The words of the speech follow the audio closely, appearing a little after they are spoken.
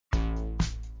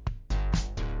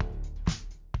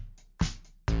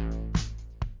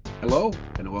Hello,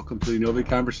 and welcome to the Innovative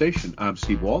Conversation. I'm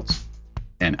Steve Waltz.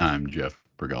 And I'm Jeff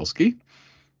Bergalski.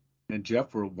 And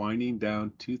Jeff, we're winding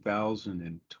down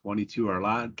 2022, our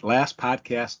last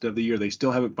podcast of the year. They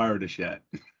still haven't fired us yet.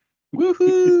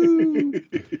 Woohoo!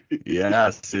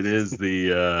 Yes, it is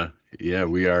we are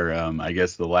I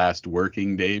guess the last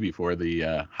working day before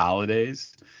the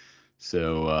holidays.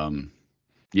 So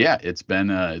it's been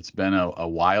a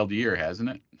wild year, hasn't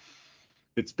it?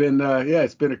 It's been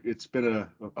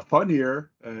a fun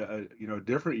year, a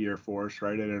different year for us,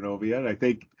 right, at Innovia. And I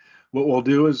think what we'll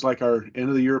do is like our end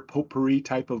of the year potpourri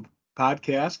type of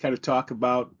podcast, kind of talk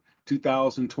about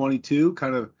 2022,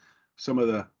 kind of some of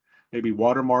the maybe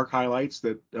watermark highlights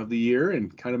that of the year,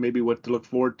 and kind of maybe what to look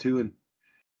forward to in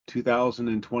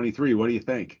 2023. What do you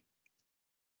think?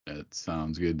 That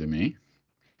sounds good to me.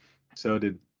 So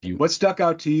did You what stuck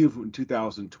out to you in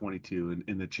 2022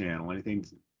 in the channel? Anything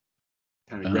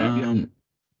kind of grab you? um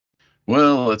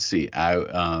well, let's see. I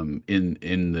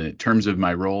in the terms of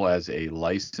my role as a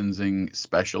licensing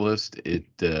specialist, it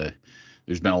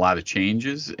there's been a lot of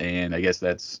changes, and I guess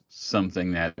that's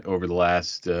something that over the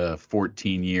last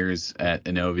 14 years at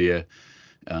Innovia,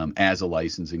 as a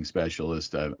licensing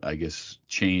specialist, I guess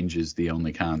change is the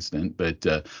only constant. But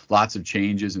lots of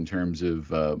changes in terms of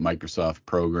Microsoft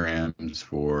programs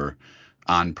for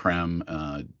on-prem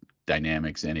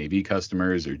Dynamics NAV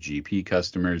customers or GP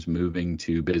customers moving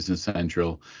to Business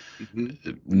Central. Hmm.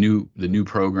 The new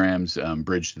programs,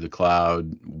 Bridge to the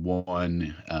Cloud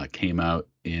one, came out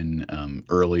in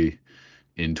early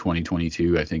in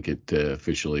 2022. I think it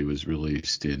officially was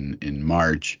released in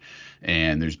March,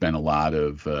 and there's been a lot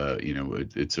of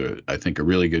it's I think a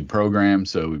really good program.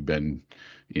 So we've been,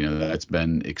 that's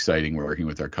been exciting working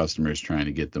with our customers trying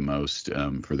to get the most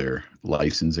for their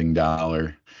licensing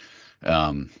dollar.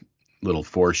 Um, Little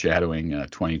foreshadowing,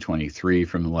 2023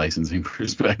 from the licensing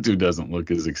perspective doesn't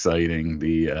look as exciting.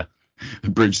 The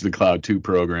Bridge to the Cloud 2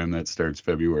 program that starts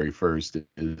February 1st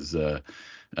is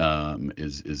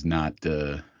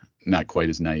not quite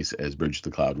as nice as Bridge to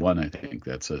the Cloud 1. I think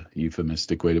that's a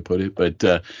euphemistic way to put it.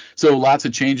 But so lots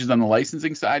of changes on the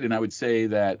licensing side, and I would say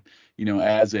that,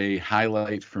 as a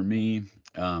highlight for me,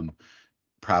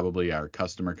 probably our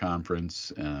customer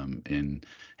conference, and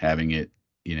having it,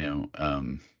 you know,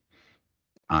 um,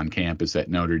 on campus at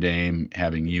Notre Dame,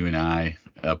 having you and I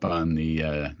up on the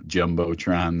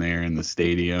jumbotron there in the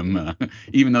stadium.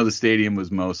 Even though the stadium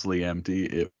was mostly empty,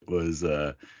 it was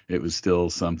still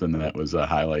something that was a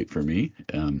highlight for me.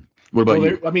 What about Well, you?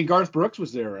 there. I mean, Garth Brooks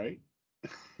was there, right?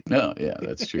 No, yeah,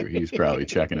 that's true. He's probably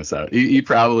checking us out. He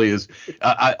probably is.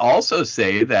 I also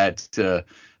say that,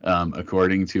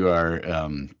 according to our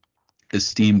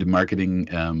esteemed marketing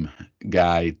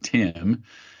guy Tim,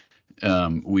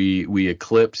 we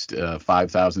eclipsed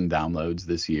 5,000 downloads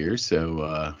this year,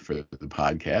 so for the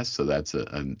podcast, so that's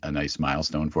a nice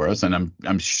milestone for us. And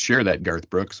I'm sure that Garth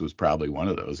Brooks was probably one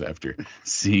of those after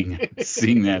seeing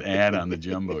that ad on the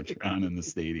jumbotron in the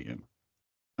stadium.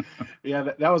 Yeah,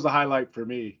 that was the highlight for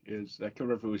me. Is I can't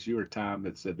remember if it was you or Tom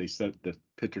that said they sent the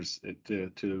pictures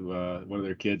to one of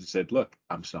their kids and said, "Look,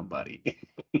 I'm somebody."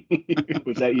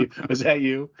 Was that you? Was that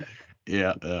you?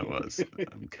 Yeah, that was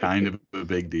kind of a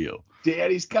big deal.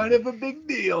 Daddy's kind of a big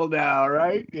deal now,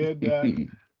 right? And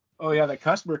oh yeah, that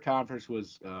customer conference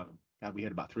was. God, we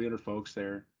had about 300 folks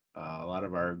there. A lot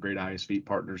of our great ISV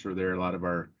partners were there. A lot of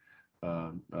our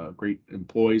great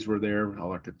employees were there.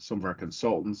 Some of our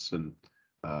consultants and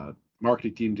uh,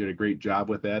 marketing team did a great job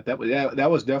with that. That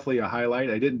was definitely a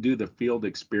highlight. I didn't do the field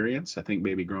experience. I think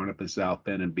maybe growing up in South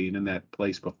Bend and being in that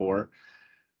place before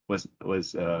was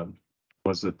it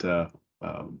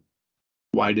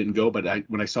why I didn't go. But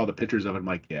when I saw the pictures of it, I'm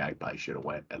like, yeah, I probably should have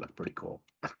went. That looked pretty cool.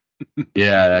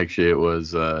 Yeah, actually, it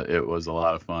was a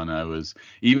lot of fun. I was,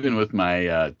 even with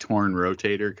my torn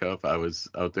rotator cuff, I was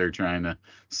out there trying to Oh,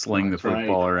 sling the that's right.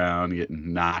 football around,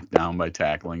 getting knocked down by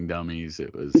tackling dummies.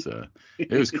 It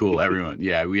was cool. Everyone,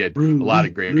 yeah, we had a lot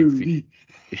of Rudy, great. Rudy.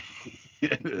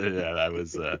 Yeah,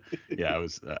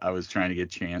 I was trying to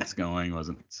get chants going,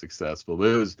 wasn't successful, but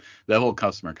it was that whole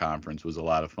customer conference was a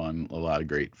lot of fun, a lot of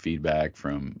great feedback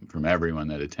from everyone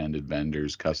that attended,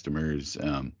 vendors, customers.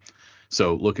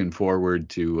 So looking forward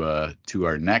to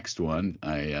our next one.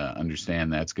 I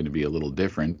understand that's going to be a little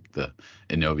different, the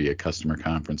Innovia Customer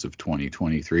Conference of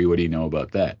 2023. What do you know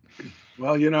about that?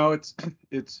 Well,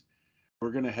 it's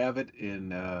we're gonna have it in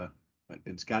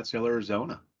Scottsdale,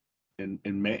 Arizona, in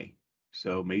May.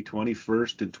 So May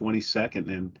 21st and 22nd,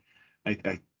 and I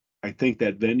I, I think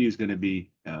that venue is going to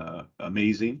be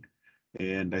amazing.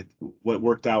 And what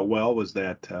worked out well was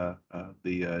that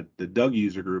the Doug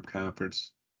User Group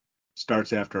conference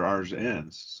starts after ours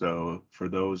ends. So for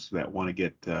those that want to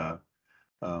get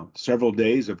several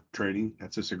days of training,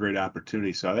 that's just a great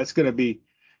opportunity. So that's going to be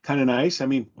kind of nice. I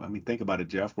mean, think about it,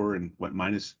 Jeff. We're in what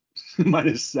minus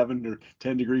 7 or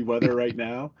 10 degree weather right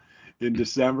now in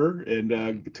December,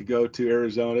 and to go to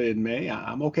Arizona in May,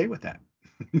 I'm okay with that.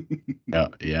 Yeah,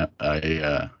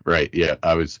 yeah, right, yeah.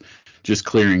 I was just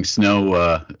clearing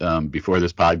snow before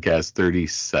this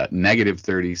podcast. Negative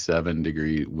 37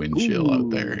 degree wind chill out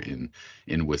there Ooh.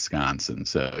 in Wisconsin.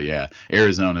 So yeah,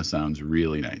 Arizona sounds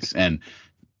really nice, and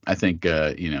I think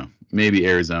maybe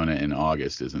Arizona in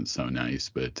August isn't so nice,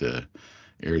 but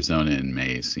Arizona in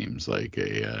May seems like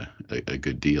a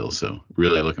good deal. So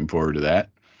really looking forward to that.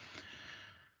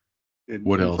 And,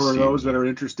 What and else for do those that you? are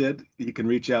interested, you can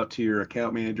reach out to your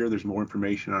account manager. There's more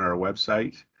information on our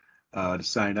website to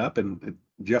sign up. And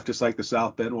Jeff, just like the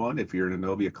South Bend one, if you're an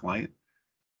Innovia client,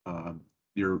 um,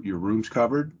 your room's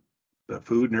covered, the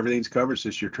food and everything's covered. It's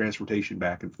just your transportation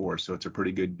back and forth. So it's a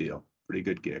pretty good deal, pretty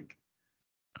good gig.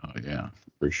 Oh yeah,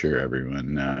 for sure.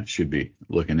 Everyone should be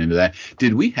looking into that.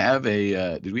 Did we have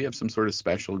some sort of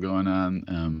special going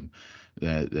on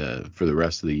that for the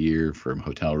rest of the year from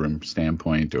hotel room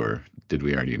standpoint, or did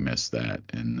we already miss that?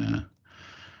 And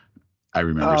I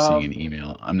remember seeing Uh, an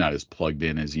email. I'm not as plugged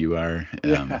in as you are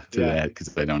yeah, to yeah. that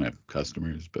because I don't have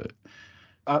customers, but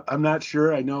I'm not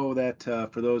sure. I know that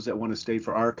for those that want to stay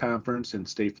for our conference and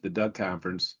stay for the Doug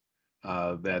conference,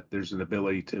 that there's an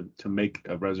ability to make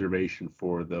a reservation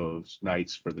for those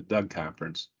nights for the Doug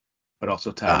conference, but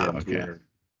also okay,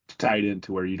 tied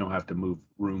into where you don't have to move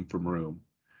room from room,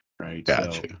 right?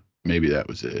 gotcha. So, Maybe that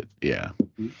was it. Yeah.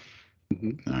 mhm,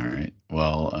 mhm. All right.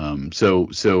 Well,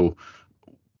 so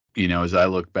as I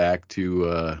look back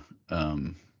to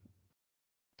um,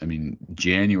 I mean,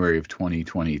 January of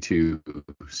 2022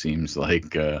 seems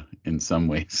like, in some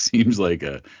ways, seems like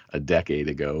a decade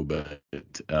ago,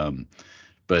 um,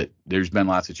 but there's been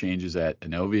lots of changes at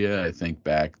Innovia. I think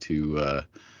back to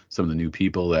some of the new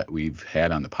people that we've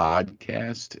had on the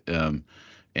podcast, and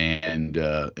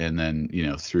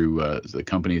then through the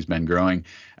company's been growing.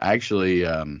 Actually,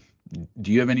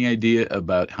 do you have any idea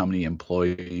about how many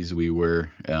employees we were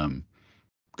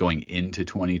going into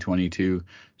 2022?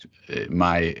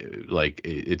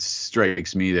 It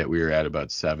strikes me that we were at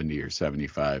about 70 or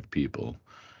 75 people.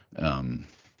 um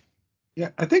Yeah,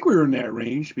 I think we were in that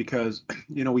range because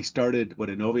we started what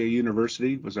Innovia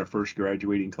University was our first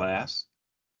graduating class.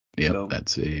 yep, So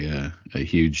that's a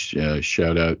huge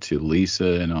shout out to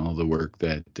Lisa and all the work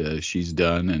that she's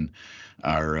done, and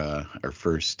our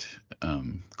first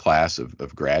class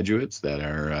of graduates that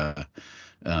are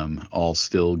all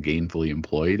still gainfully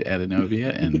employed at Innovia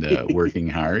and working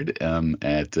hard.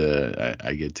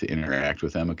 I get to interact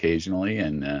with them occasionally,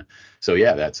 and so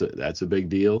yeah, that's a big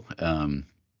deal.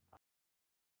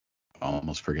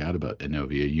 Almost forgot about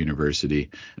Innovia University.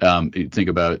 You think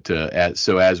about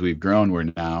as we've grown,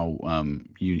 we're now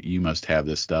you must have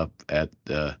this stuff at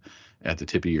the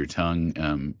tip of your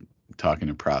tongue. Talking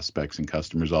to prospects and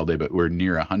customers all day, but we're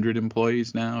near 100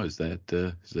 employees now. Does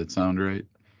that sound right?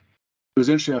 it was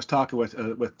interesting. I was talking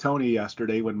with Tony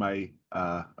yesterday when I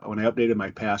updated my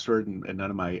password and none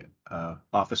of my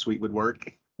Office suite would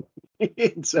work.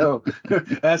 And so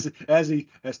as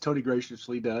Tony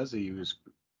graciously does, he was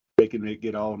making it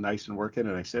get all nice and working.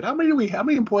 And I said, how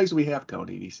many employees do we have,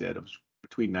 Tony? And he said it was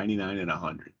between 99 and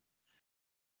 100.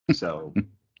 So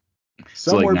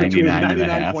It's like somewhere between 99 and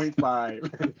a half.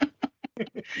 99.5.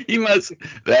 He must.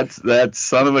 That's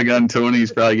son of a gun.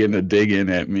 Tony's probably getting a dig in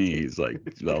at me. He's like,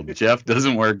 well, Jeff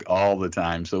doesn't work all the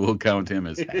time, so we'll count him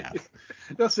as half.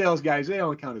 Those sales guys, they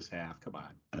only count as half. Come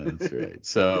That's on. right.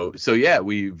 So yeah,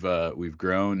 we've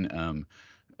grown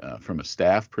from a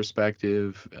staff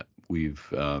perspective. We've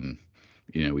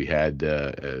we had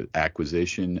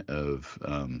acquisition of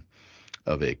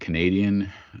a Canadian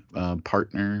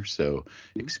partner, so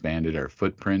expanded our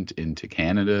footprint into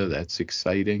Canada. That's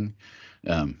exciting.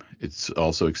 It's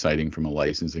also exciting from a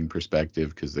licensing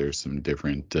perspective because there's some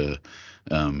different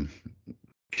um,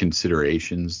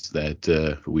 considerations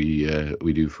that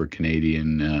we do for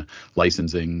Canadian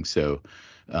licensing.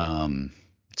 Um,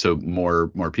 so more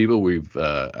people.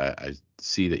 I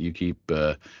see that you keep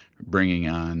bringing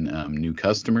on new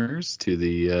customers to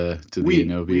the We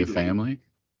Innovia do. family.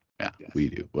 Yeah, we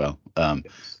Yes. do. Well,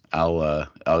 Yes.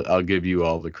 I'll give you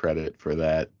all the credit for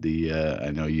that.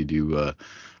 I know you do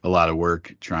a lot of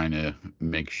work trying to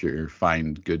make sure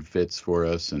find good fits for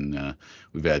us, and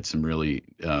we've had some really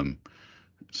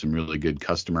good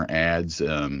customer ads.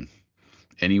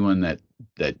 Anyone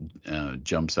that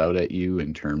jumps out at you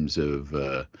in terms of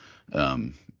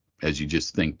um, as you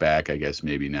just think back, I guess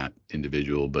maybe not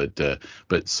individual, but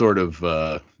sort of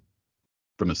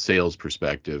from a sales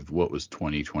perspective, what was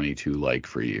 2022 like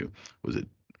for you? Was it?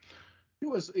 It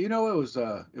was, it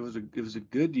was a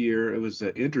good year. It was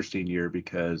an interesting year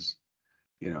because,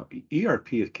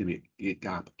 ERP it can get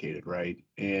complicated, right?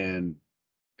 And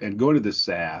going to the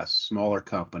SaaS, smaller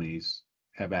companies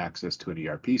have access to an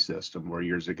ERP system where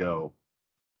years ago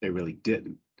they really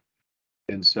didn't.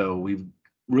 And so we've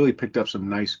really picked up some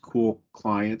nice, cool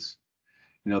clients,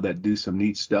 that do some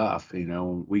neat stuff.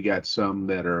 We got some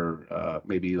that are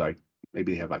maybe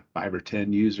they have like 5 or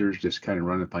 10 users just kind of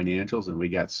running financials, and we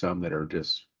got some that are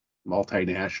just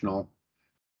multinational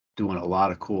doing a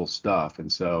lot of cool stuff.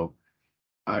 And so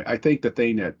I think the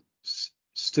thing that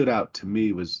stood out to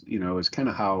me was, is kind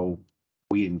of how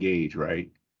we engage, right?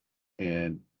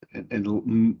 And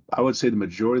I would say the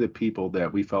majority of the people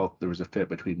that we felt there was a fit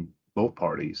between both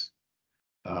parties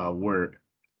were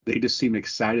they just seem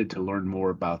excited to learn more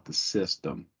about the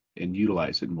system and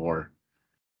utilize it more,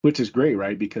 which is great,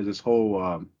 right? Because this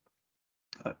whole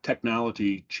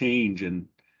technology change and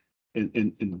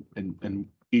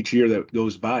each year that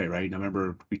goes by, right? And I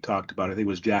remember we talked about, I think it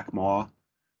was Jack Ma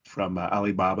from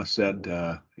Alibaba said,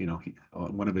 on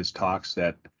one of his talks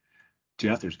that,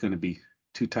 Jeff, there's going to be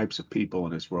two types of people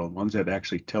in this world. Ones that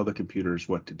actually tell the computers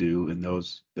what to do, and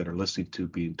those that are listening to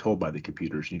being told by the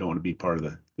computers. You don't want to be part of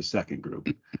the second group.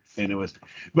 And it was,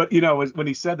 but when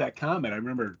he said that comment, I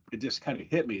remember it just kind of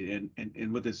hit me.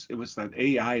 And with this, it was that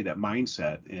AI, that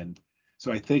mindset. And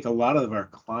so I think a lot of our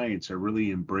clients are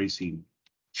really embracing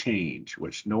change,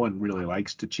 which no one really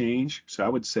likes to change. So I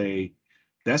would say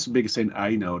that's the biggest thing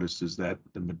I noticed is that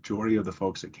the majority of the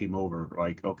folks that came over were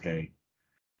like, okay,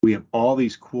 we have all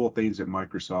these cool things that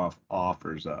Microsoft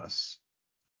offers us.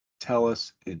 Tell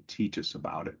us and teach us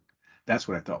about it. That's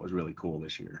what I thought was really cool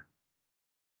this year.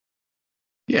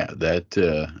 Yeah,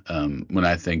 that when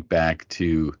I think back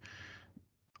to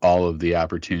all of the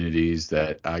opportunities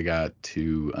that I got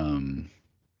to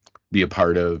be a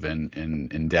part of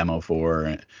and demo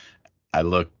for, I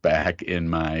look back in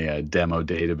my demo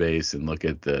database and look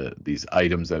at these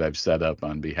items that I've set up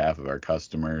on behalf of our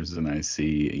customers, and I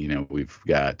see, we've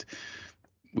got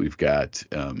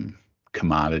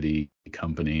commodity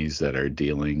companies that are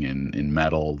dealing in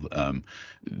metal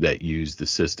that use the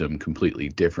system completely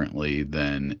differently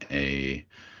than a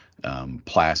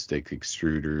plastic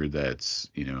extruder that's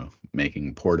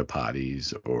making porta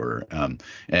potties or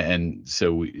and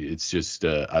so it's just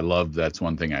that's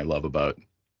one thing I love about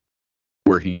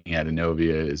working at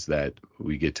Innovia is that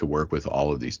we get to work with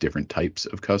all of these different types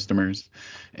of customers,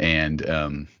 and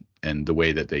the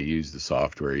way that they use the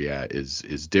software,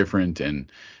 is different.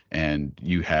 And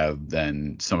you have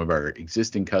then some of our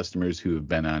existing customers who have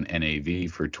been on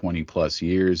NAV for 20 plus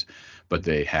years, but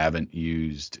they haven't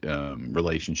used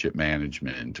relationship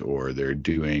management, or they're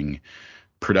doing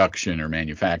production or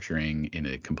manufacturing in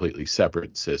a completely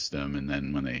separate system. And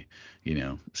then when they,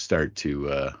 start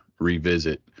to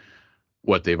revisit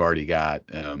what they've already got,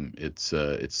 it's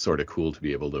sort of cool to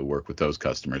be able to work with those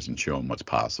customers and show them what's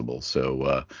possible.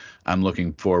 So I'm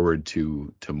looking forward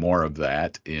to more of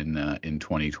that in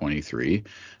 2023.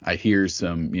 I hear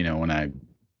some, when I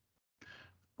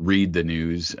read the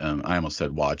news, I almost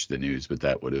said watch the news, but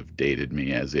that would have dated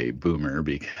me as a boomer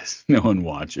because no one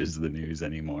watches the news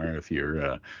anymore if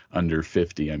you're under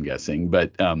 50, I'm guessing.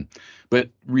 But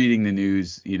reading the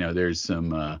news, there's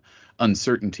some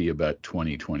uncertainty about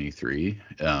 2023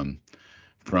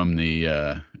 from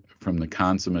the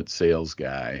consummate sales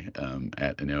guy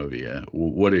at Innovia.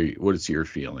 What is your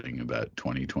feeling about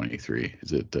 2023?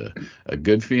 Is it a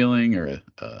good feeling or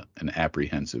an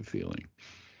apprehensive feeling?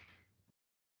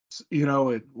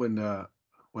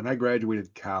 When I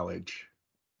graduated college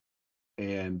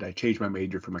and I changed my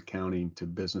major from accounting to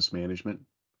business management,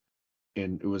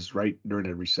 and it was right during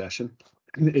a recession.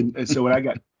 And so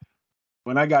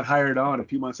when I got hired on, a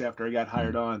few months after I got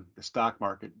hired on, the stock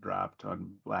market dropped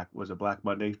on Black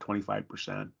Monday,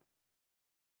 25%.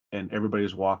 And everybody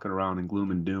was walking around in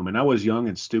gloom and doom. And I was young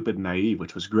and stupid and naive,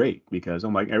 which was great because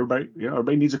I'm like,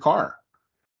 everybody needs a car,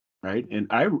 right? And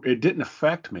it didn't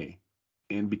affect me.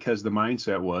 And because the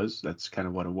mindset was, that's kind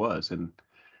of what it was. And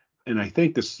I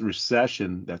think this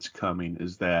recession that's coming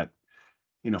is that,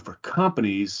 for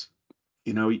companies,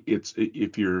 it's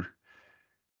if you're,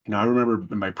 I remember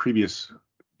in my previous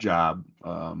job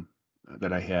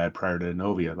that I had prior to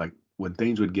Innovia, like when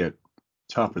things would get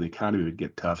tough or the economy would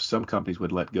get tough, some companies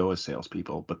would let go of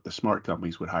salespeople, but the smart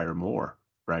companies would hire more,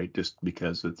 right? Just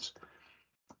because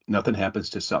nothing happens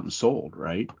to something sold,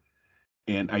 right?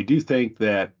 And I do think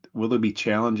that will there be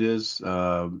challenges, be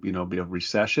a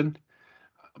recession?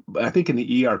 But I think in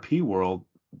the ERP world,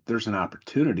 there's an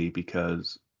opportunity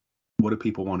because what do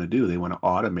people want to do? They want to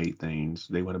automate things.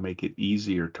 They want to make it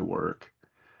easier to work.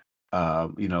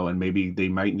 And maybe they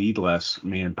might need less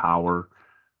manpower,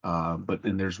 but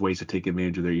then there's ways to take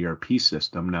advantage of their ERP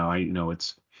system. Now I know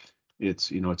it's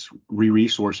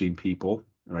re-resourcing people,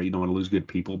 right? You don't want to lose good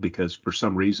people because for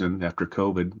some reason after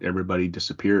COVID, everybody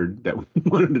disappeared that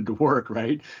wanted to work,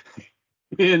 right?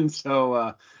 And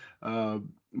so,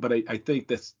 but I think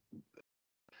that's,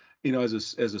 as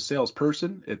a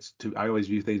salesperson, I always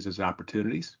view things as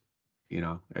opportunities.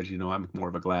 As you know, I'm more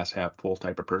of a glass half full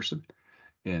type of person.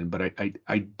 But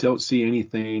I don't see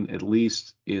anything, at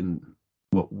least in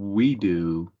what we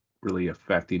do, really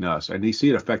affecting us. And you see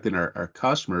it affecting our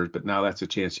customers, but now that's a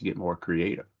chance to get more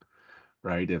creative,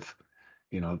 right? If,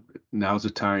 now's the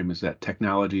time, is that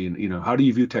technology, and, how do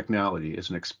you view technology,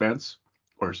 as an expense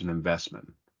or as an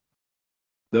investment?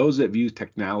 Those that view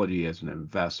technology as an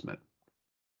investment,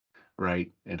 right?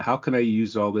 And how can I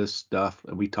use all this stuff?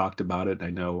 And we talked about it. I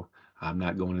know I'm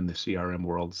not going in the CRM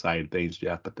world side of things,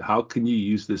 Jeff, but how can you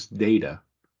use this data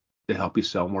to help you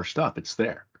sell more stuff? It's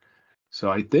there. So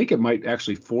I think it might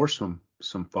actually force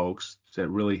some folks that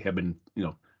really have been,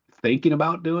 thinking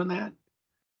about doing that,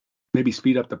 maybe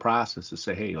speed up the process to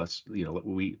say, hey, let's,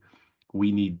 we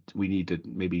need to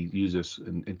maybe use this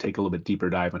and take a little bit deeper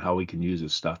dive on how we can use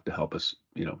this stuff to help us,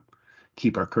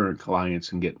 keep our current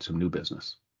clients and get some new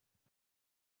business.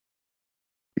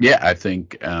 Yeah, I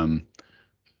think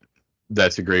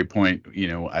that's a great point.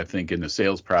 I think in the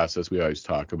sales process, we always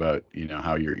talk about,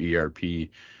 how your ERP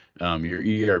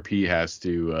has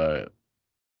to,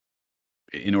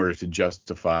 in order to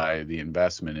justify the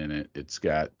investment in it, it's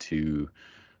got to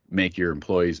make your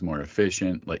employees more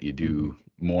efficient, let you do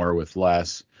more with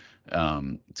less.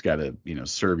 It's got to,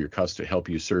 help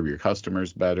you serve your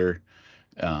customers better.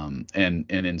 And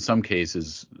in some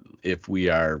cases, if we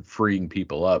are freeing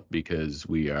people up because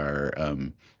we are,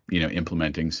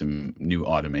 implementing some new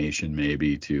automation,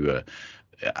 maybe to,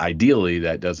 ideally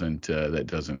that doesn't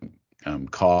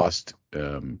cost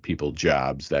people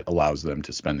jobs, that allows them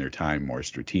to spend their time more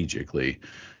strategically,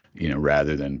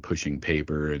 rather than pushing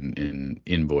paper and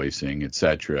invoicing, et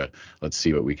cetera. Let's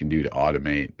see what we can do to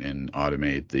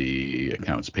automate the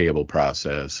accounts payable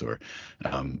process, or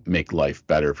make life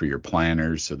better for your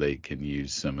planners so they can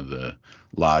use some of the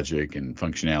logic and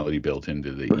functionality built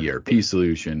into the ERP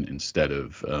solution instead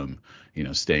of,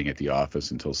 staying at the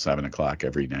office until 7 o'clock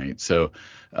every night. So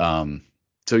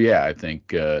yeah, I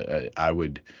think I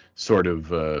would sort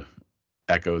of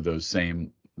echo those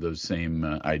same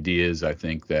ideas. I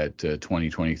think that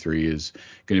 2023 is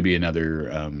going to be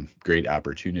another great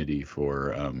opportunity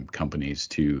for companies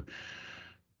to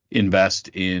invest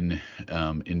in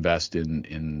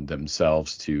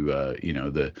themselves, to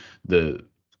the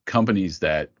companies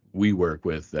that we work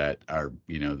with that are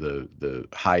the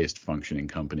highest functioning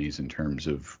companies in terms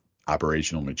of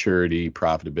operational maturity,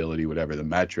 profitability, whatever the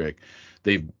metric.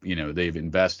 They've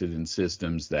invested in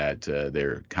systems that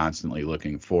they're constantly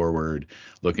looking forward,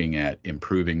 looking at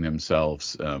improving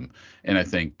themselves. And I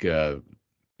think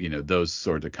those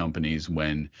sorts of companies,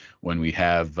 when we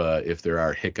have if there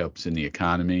are hiccups in the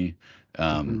economy,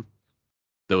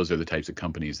 those are the types of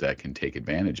companies that can take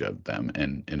advantage of them.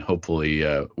 And hopefully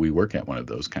we work at one of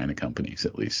those kind of companies.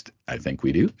 At least I think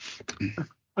we do.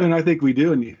 And I think we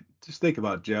do. And you just think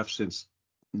about, Jeff, since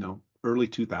early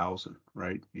 2000,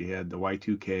 right? You had the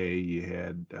Y2K, you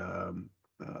had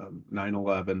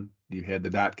 9/11, you had the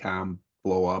dot-com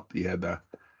blow up, you had the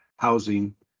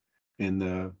housing in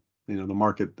the the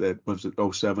market that was at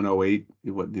 07, 08,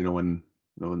 when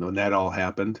that all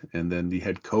happened, and then you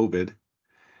had COVID,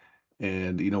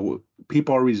 and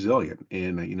people are resilient,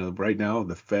 and right now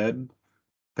the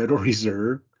Federal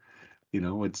Reserve.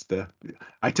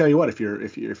 I tell you what, if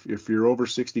you're over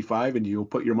 65 and you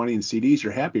put your money in CDs,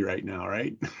 you're happy right now,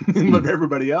 right? But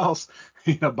everybody else,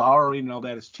 borrowing and all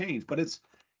that has changed. But it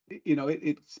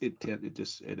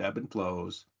ebb and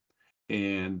flows.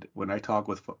 And when I talk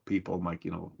with people, I'm like,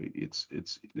 you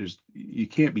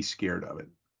can't be scared of it.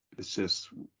 It's just,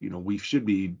 we should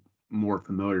be more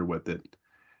familiar with it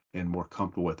and more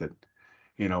comfortable with it.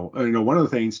 One of the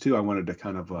things too, I wanted to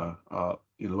kind of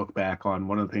look back on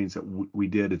one of the things that we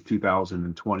did in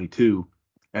 2022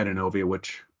 at Innovia,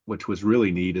 which was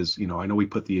really neat, is I know we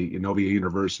put the Innovia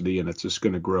University, and it's just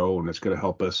going to grow, and it's going to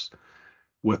help us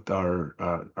with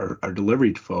our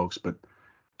delivery folks. But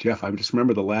Jeff, I just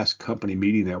remember the last company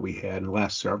meeting that we had, and the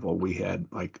last several, we had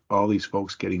like all these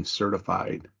folks getting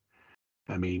certified.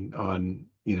 I mean, on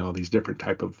these different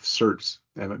type of certs.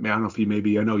 I don't know if I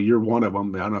know you're one of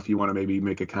them. I don't know if you want to maybe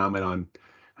make a comment on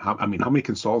how many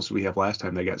consultants do we have last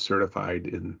time they got certified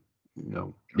in, you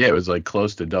know? Yeah, it was like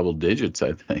close to double digits,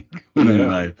 I think. When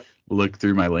Yeah. I look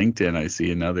through my LinkedIn, I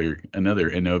see another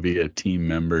Innovia team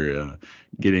member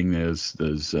getting those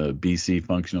BC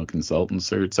functional consultant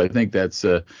certs. I think that's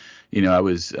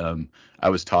I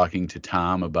was talking to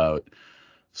Tom about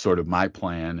sort of my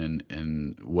plan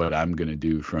and what I'm going to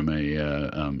do from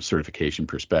a certification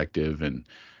perspective, and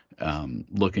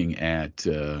looking at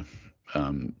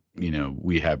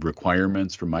we have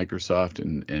requirements from Microsoft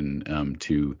and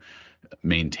to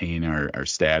maintain our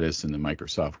status in the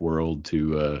Microsoft world,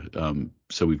 to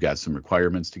so we've got some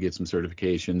requirements to get some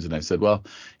certifications. And I said, well,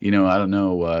 I don't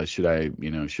know, should I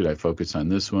focus on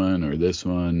this one or this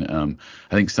one?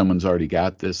 I think someone's already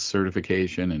got this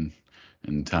certification,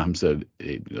 and Tom said,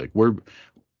 hey, like we're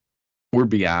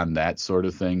beyond that sort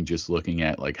of thing, just looking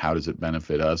at like how does it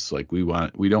benefit us. Like we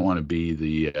don't want to be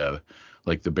the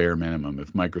like the bare minimum.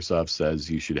 If Microsoft says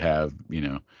you should have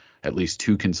at least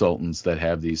 2 consultants that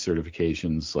have these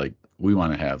certifications, like we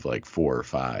want to have like 4 or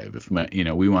 5. If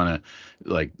we want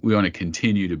to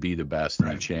continue to be the best in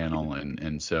the channel,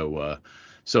 and so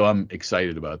I'm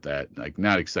excited about that. Like,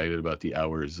 not excited about the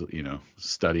hours,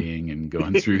 studying and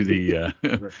going through the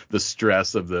the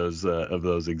stress of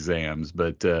those exams,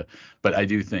 but I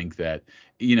do think that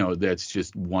that's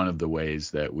just one of the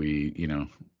ways that we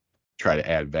try to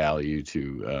add value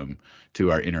to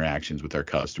our interactions with our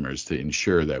customers, to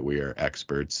ensure that we are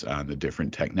experts on the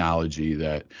different technology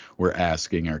that we're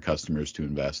asking our customers to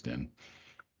invest in.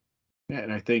 Yeah,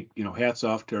 and I think, hats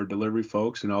off to our delivery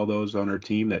folks and all those on our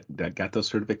team that got those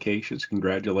certifications.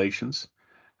 Congratulations.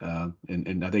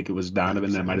 And I think it was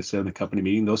Donovan that might have said in the company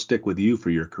meeting, they'll stick with you for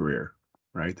your career,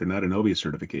 right? They're not Innovia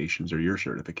certifications, or your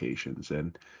certifications.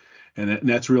 And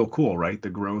that's real cool, right? The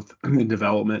growth and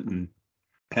development and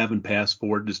having passed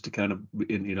forward just to kind of,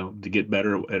 to get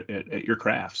better at your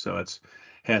craft. So it's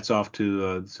hats off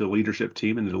to the leadership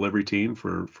team and the delivery team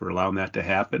for allowing that to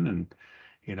happen. And,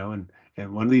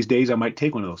 and one of these days I might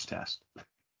take one of those tests.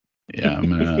 Yeah, I'm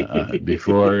gonna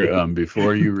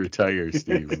before you retire,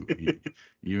 Steve,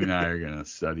 you and I are gonna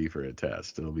study for a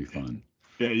test. It'll be fun.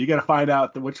 Yeah, you got to find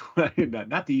out which one,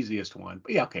 not the easiest one,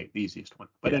 but yeah, okay, the easiest one.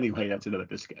 But anyway, that's another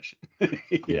discussion.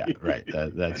 Yeah, right.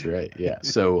 That's right. Yeah.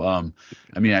 So, I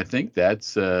think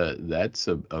that's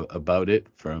about it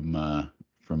from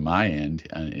my end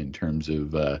in terms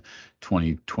of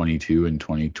 2022 and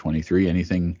 2023.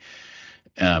 Anything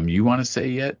you want to say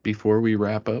yet before we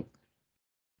wrap up?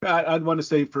 I'd want to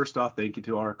say, first off, thank you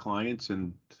to our clients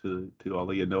and to all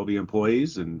the Innovia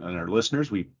employees and our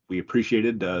listeners. We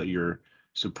appreciated your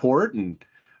support, and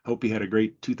hope you had a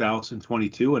great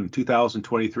 2022 and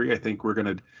 2023. I think we're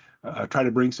going to try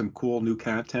to bring some cool new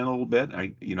content a little bit.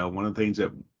 One of the things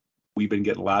that we've been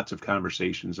getting lots of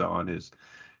conversations on is,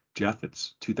 Jeff,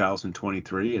 it's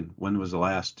 2023, and when was the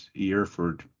last year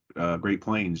for Great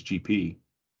Plains GP?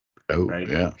 Oh, right?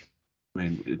 Yeah. I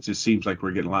mean, it just seems like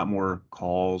we're getting a lot more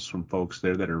calls from folks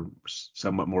there that are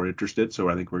somewhat more interested. So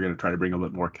I think we're going to try to bring a little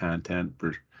bit more content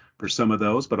for some of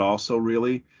those, but also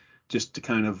really just to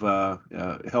kind of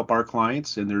help our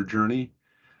clients in their journey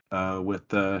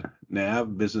with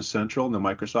NAV, Business Central, and the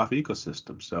Microsoft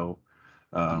ecosystem. So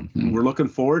we're looking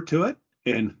forward to it,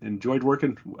 and enjoyed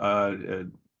working, doing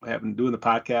the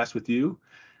podcast with you.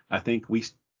 I think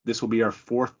this will be our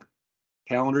 4th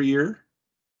calendar year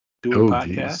doing a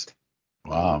podcast. Geez.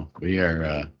 Wow, we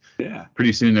are yeah.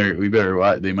 Pretty soon we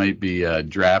better they might be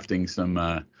drafting some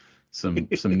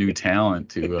new talent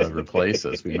to replace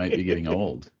us. We might be getting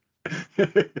old.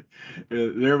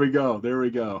 There we go.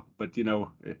 But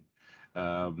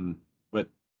but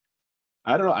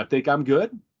I don't know. I think I'm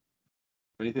good.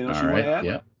 Anything else you want to add?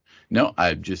 Yeah. No,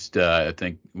 I just I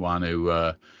think want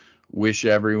to wish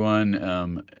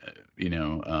everyone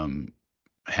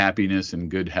happiness and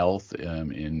good health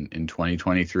in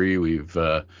 2023. We've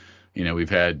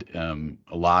had a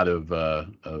lot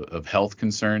of health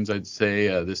concerns, I'd say,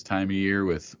 this time of year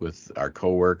with our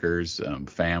coworkers,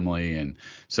 family, and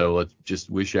so let's just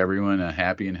wish everyone a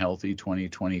happy and healthy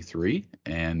 2023.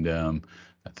 And I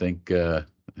think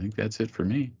that's it for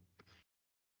me.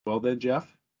 Well then, Jeff,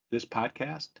 this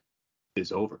podcast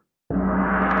is over.